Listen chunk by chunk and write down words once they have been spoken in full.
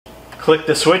click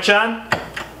the switch on,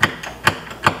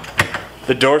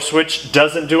 the door switch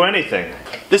doesn't do anything.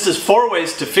 This is 4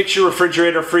 ways to fix your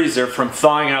refrigerator or freezer from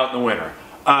thawing out in the winter.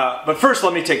 But first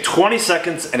let me take 20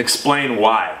 seconds and explain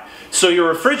why. So your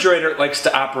refrigerator likes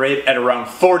to operate at around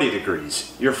 40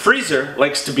 degrees. Your freezer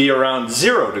likes to be around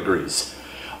 0 degrees.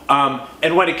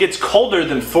 And when it gets colder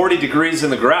than 40 degrees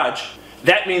in the garage,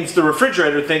 that means the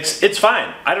refrigerator thinks it's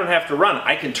fine. I don't have to run.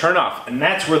 I can turn off. And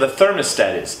that's where the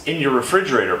thermostat is, in your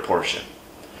refrigerator portion.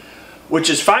 Which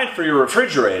is fine for your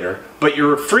refrigerator, but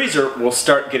your freezer will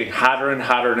start getting hotter and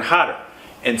hotter and hotter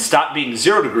and stop being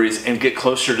 0 degrees and get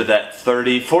closer to that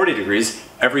 30, 40 degrees.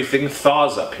 Everything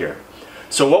thaws up here.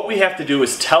 So what we have to do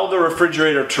is tell the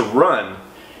refrigerator to run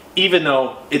even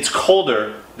though it's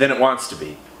colder than it wants to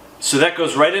be. So that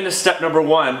goes right into step number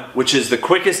 1, which is the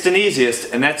quickest and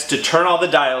easiest, and that's to turn all the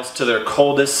dials to their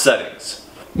coldest settings.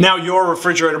 Now your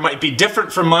refrigerator might be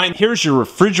different from mine. Here's your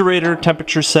refrigerator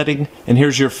temperature setting, and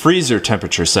here's your freezer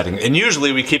temperature setting. And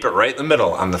usually we keep it right in the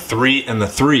middle on the 3 and the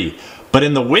 3. But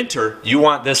in the winter, you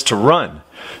want this to run.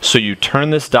 So you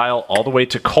turn this dial all the way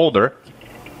to colder,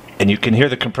 and you can hear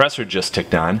the compressor just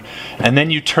ticked on, and then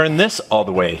you turn this all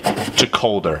the way to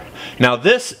colder. Now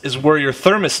this is where your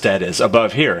thermostat is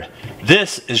above here.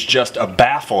 This is just a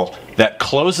baffle that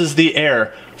closes the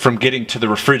air from getting to the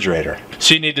refrigerator.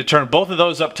 So you need to turn both of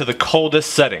those up to the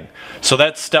coldest setting. So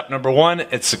that's step number 1.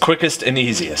 It's the quickest and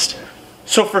easiest.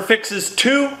 So for fixes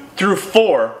 2 through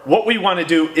 4, what we want to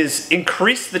do is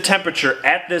increase the temperature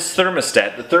at this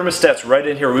thermostat. The thermostat's right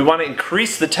in here. We want to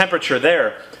increase the temperature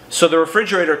there so the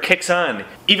refrigerator kicks on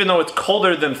even though it's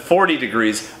colder than 40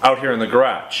 degrees out here in the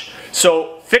garage.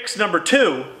 So fix number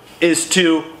 2 is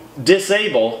to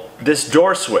disable this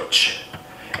door switch.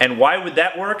 And why would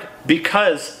that work?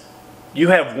 Because you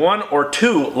have 1 or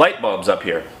 2 light bulbs up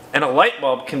here. And a light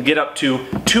bulb can get up to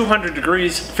 200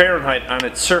 degrees Fahrenheit on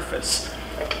its surface.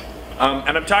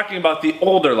 And I'm talking about the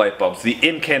older light bulbs, the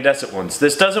incandescent ones.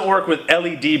 This doesn't work with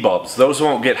LED bulbs. Those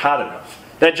won't get hot enough.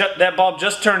 That bulb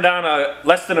just turned on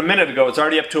less than a minute ago. It's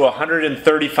already up to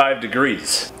 135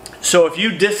 degrees. So if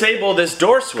you disable this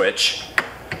door switch,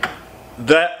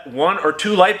 that 1 or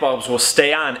 2 light bulbs will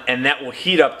stay on, and that will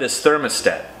heat up this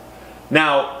thermostat.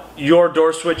 Now, your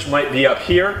door switch might be up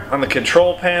here on the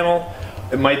control panel.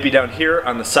 It might be down here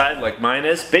on the side like mine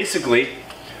is. Basically,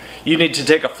 you need to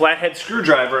take a flathead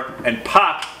screwdriver and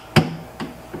pop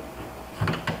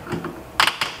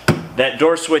that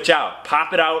door switch out.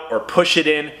 Pop it out or push it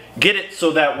in. Get it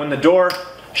so that when the door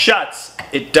shuts,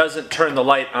 it doesn't turn the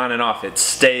light on and off. It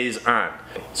stays on.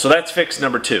 So that's fix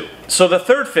number 2. So the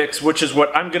third fix, which is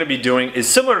what I'm going to be doing, is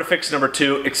similar to fix number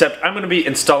 2, except I'm going to be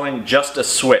installing just a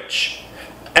switch.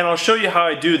 And I'll show you how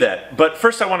I do that. But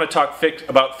first I want to talk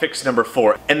about fix number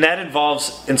 4. And that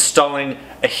involves installing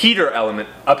a heater element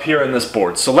up here in this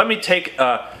board. So let me take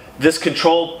this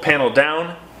control panel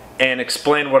down and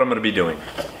explain what I'm going to be doing.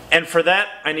 And for that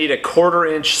I need a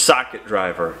 1/4-inch socket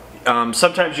driver.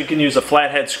 Sometimes you can use a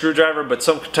flathead screwdriver, but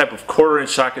some type of 1/4-inch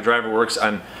socket driver works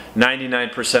on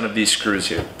 99% of these screws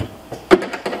here.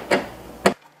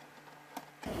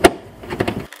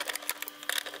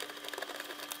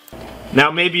 Now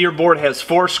maybe your board has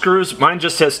 4 screws, mine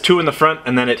just has 2 in the front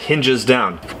and then it hinges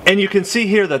down. And you can see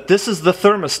here that this is the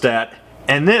thermostat,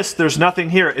 and there's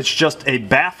nothing here, it's just a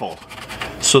baffle.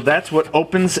 So that's what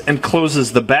opens and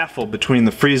closes the baffle between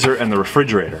the freezer and the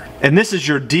refrigerator. And this is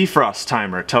your defrost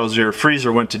timer. It tells your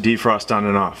freezer when to defrost on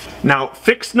and off. Now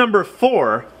fix number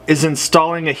 4 is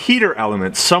installing a heater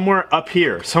element somewhere up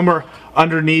here, somewhere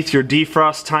underneath your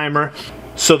defrost timer.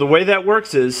 So the way that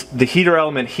works is the heater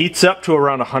element heats up to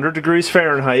around 100 degrees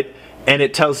Fahrenheit and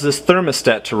it tells this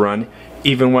thermostat to run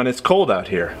even when it's cold out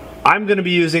here. I'm going to be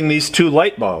using these 2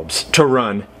 light bulbs to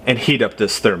run and heat up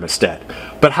this thermostat.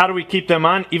 But how do we keep them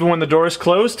on even when the door is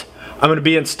closed? I'm going to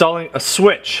be installing a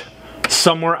switch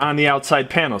somewhere on the outside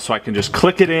panel, so I can just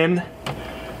click it in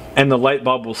and the light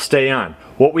bulb will stay on.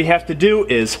 What we have to do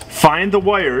is find the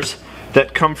wires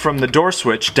that come from the door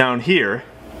switch down here.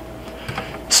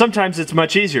 Sometimes it's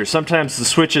much easier. Sometimes the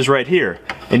switch is right here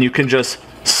and you can just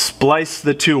splice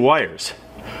the 2 wires.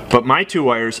 But my 2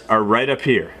 wires are right up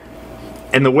here.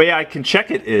 And the way I can check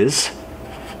it is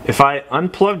if I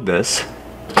unplug this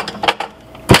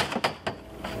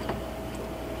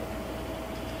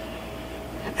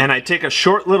and I take a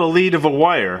short little lead of a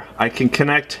wire, I can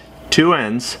connect 2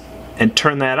 ends and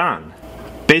turn that on.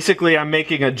 Basically I'm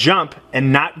making a jump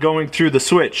and not going through the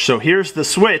switch. So here's the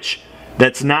switch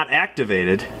that's not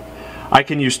activated. I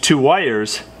can use 2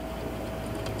 wires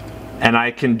and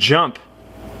I can jump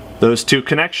those 2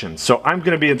 connections. So I'm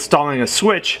going to be installing a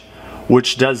switch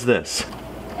which does this.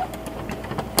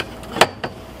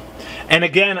 And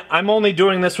again, I'm only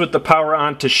doing this with the power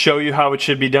on to show you how it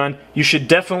should be done. You should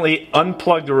definitely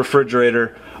unplug the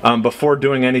refrigerator before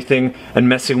doing anything and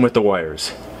messing with the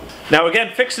wires. Now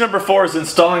again, fix number 4 is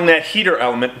installing that heater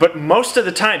element, but most of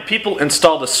the time people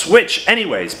install the switch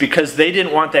anyways because they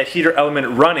didn't want that heater element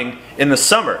running in the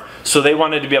summer. So they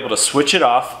wanted to be able to switch it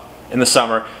off in the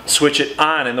summer, switch it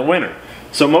on in the winter.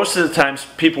 So most of the times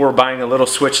people were buying a little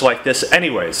switch like this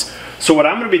anyways. So what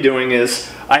I'm going to be doing is,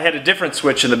 I had a different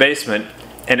switch in the basement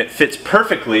and it fits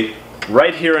perfectly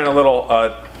right here in a little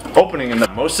opening. And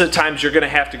most of the times you're going to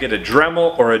have to get a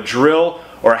Dremel or a drill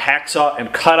or a hacksaw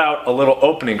and cut out a little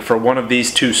opening for one of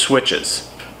these 2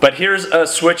 switches. But here's a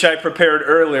switch I prepared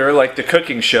earlier, like the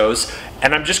cooking shows,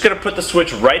 and I'm just going to put the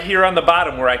switch right here on the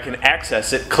bottom where I can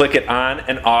access it, click it on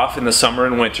and off in the summer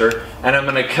and winter, and I'm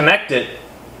going to connect it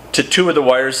to 2 of the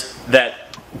wires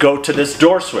that go to this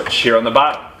door switch here on the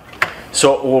bottom.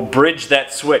 So it will bridge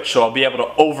that switch, so I'll be able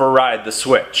to override the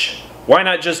switch. Why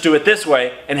not just do it this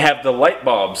way and have the light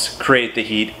bulbs create the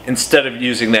heat instead of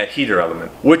using that heater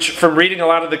element? Which, from reading a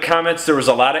lot of the comments, there was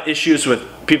a lot of issues with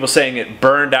people saying it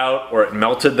burned out or it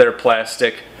melted their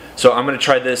plastic. So I'm going to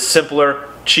try this simpler,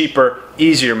 cheaper,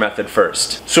 easier method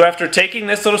first. So after taking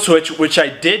this little switch, which I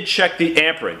did check the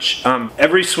amperage.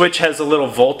 Every switch has a little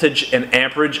voltage and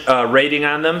amperage rating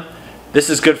on them. This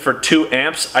is good for 2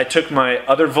 amps. I took my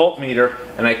other voltmeter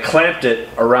and I clamped it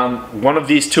around one of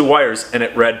these 2 wires and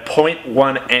it read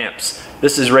 0.1 amps.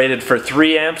 This is rated for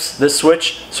 3 amps, this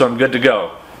switch, so I'm good to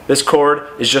go. This cord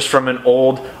is just from an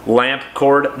old lamp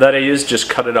cord that I used, just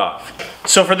cut it off.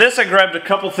 So for this I grabbed a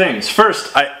couple things.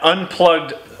 First, I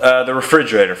unplugged the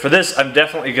refrigerator. For this, I'm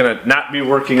definitely gonna not be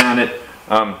working on it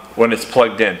when it's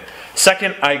plugged in.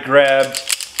 Second, I grabbed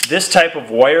this type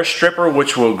of wire stripper,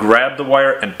 which will grab the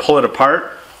wire and pull it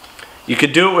apart. You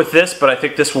could do it with this, but I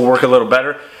think this will work a little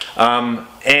better.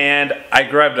 And I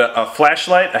grabbed a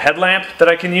flashlight, a headlamp that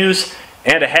I can use,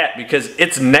 and a hat because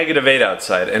it's -8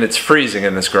 outside and it's freezing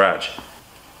in this garage.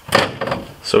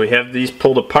 So we have these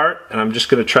pulled apart and I'm just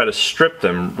going to try to strip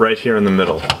them right here in the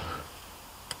middle.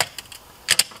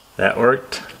 That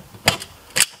worked.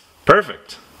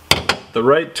 Perfect. The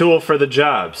right tool for the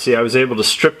job. See, I was able to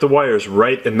strip the wires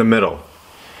right in the middle.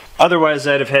 Otherwise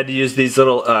I'd have had to use these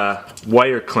little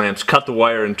wire clamps, cut the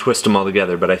wire and twist them all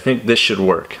together, but I think this should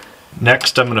work.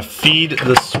 Next I'm going to feed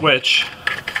the switch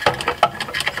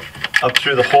up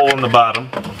through the hole in the bottom,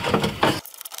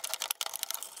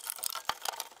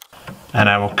 and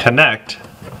I will connect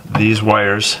these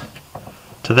wires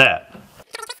to that.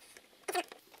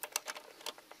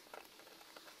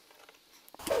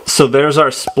 So there's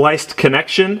our spliced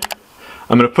connection.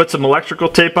 I'm going to put some electrical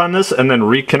tape on this and then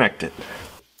reconnect it.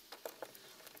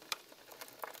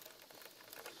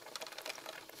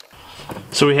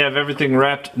 So we have everything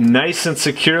wrapped nice and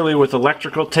securely with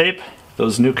electrical tape.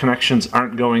 Those new connections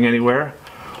aren't going anywhere.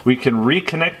 We can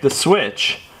reconnect the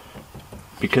switch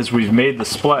because we've made the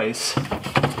splice,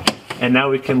 and now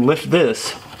we can lift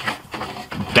this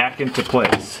back into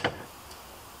place.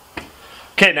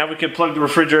 Okay, now we can plug the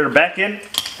refrigerator back in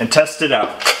and test it out.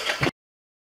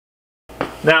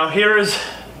 Now here is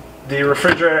the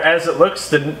refrigerator as it looks.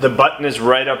 The button is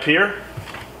right up here.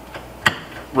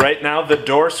 Right now the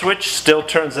door switch still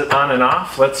turns it on and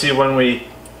off. Let's see when we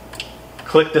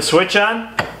click the switch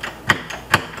on.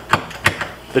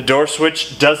 The door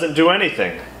switch doesn't do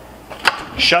anything.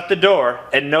 Shut the door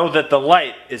and know that the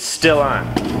light is still on.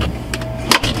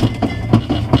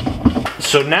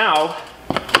 So now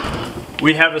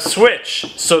we have a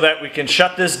switch so that we can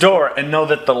shut this door and know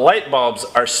that the light bulbs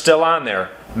are still on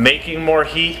there, making more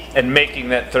heat and making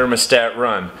that thermostat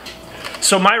run.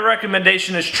 So my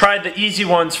recommendation is try the easy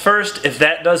ones first. If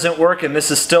that doesn't work and this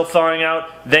is still thawing out,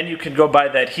 then you can go buy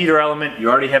that heater element. You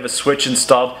already have a switch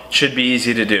installed. It should be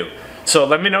easy to do. So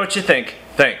let me know what you think.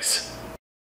 Thanks.